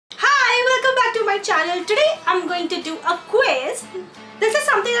my channel. Today I'm going to do a quiz. This is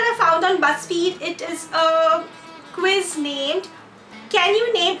something that I found on BuzzFeed. It is a quiz named Can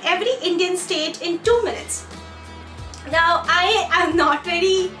You Name Every Indian State in 2 minutes? Now I am not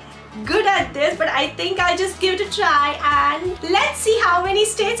very good at this, but I think I'll just give it a try and let's see how many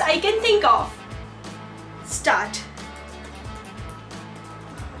states I can think of. Start.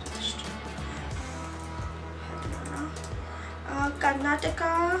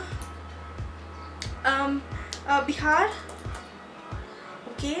 Karnataka, Bihar,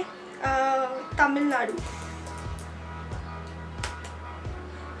 okay, Tamil Nadu,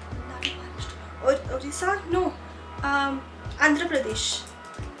 Orissa, no, Andhra Pradesh,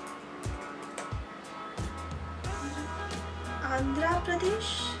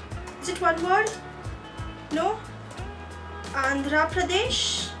 is it one word? No, Andhra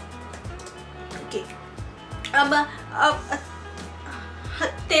Pradesh, okay,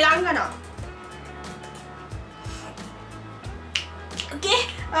 Telangana, okay,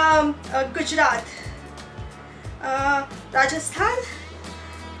 Gujarat, Rajasthan,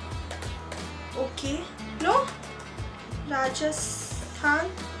 okay, no, Rajasthan,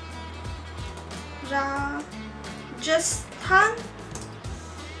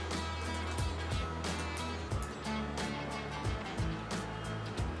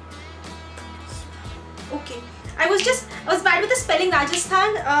 okay. I was bad with the spelling.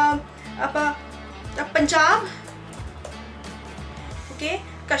 Rajasthan, Punjab, okay,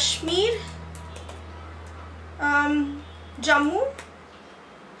 Kashmir, Jammu.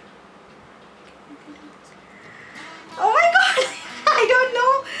 Oh my god, I don't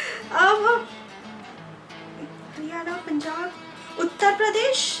know. Haryana, Punjab, Uttar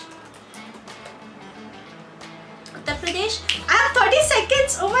Pradesh. I have 30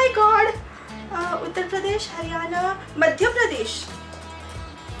 seconds. Oh my god. Uttar Pradesh, Haryana, Madhya Pradesh,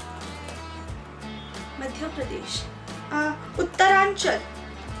 Uttaranchal,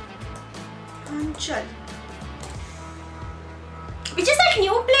 which is that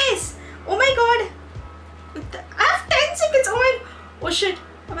new place? Oh my god, I have 10 seconds. Oh shit.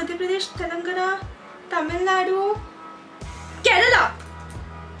 Madhya Pradesh, Telangana, Tamil Nadu, Kerala.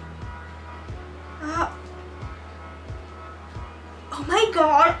 Oh my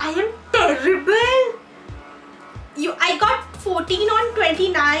god, I am terrible. I got 14 on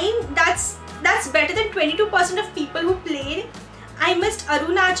 29. That's better than 22% of people who played. I missed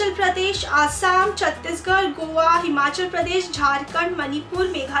Arunachal Pradesh, Assam, Chhattisgarh, Goa, Himachal Pradesh, Jharkhand, Manipur,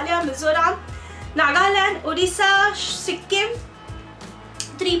 Meghalaya, Mizoram, Nagaland, Odisha, Sikkim,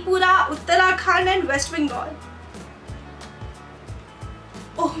 Tripura, Uttarakhand and West Bengal.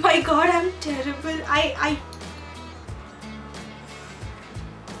 Oh my god, I'm terrible.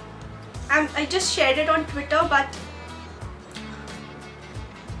 I just shared it on Twitter, but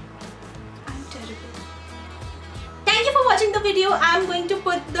I'm terrible. Thank you for watching the video. I'm going to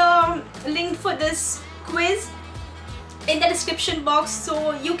put the link for this quiz in the description box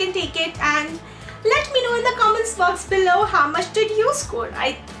so you can take it and let me know in the comments box below how much did you score.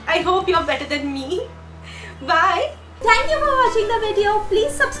 I hope you're better than me. Bye. Thank you for watching the video.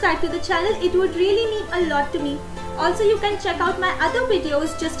 Please subscribe to the channel. It would really mean a lot to me. Also, you can check out my other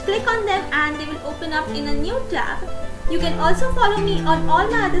videos. Just click on them and they will open up in a new tab. You can also follow me on all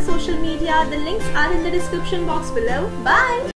my other social media. The links are in the description box below. Bye!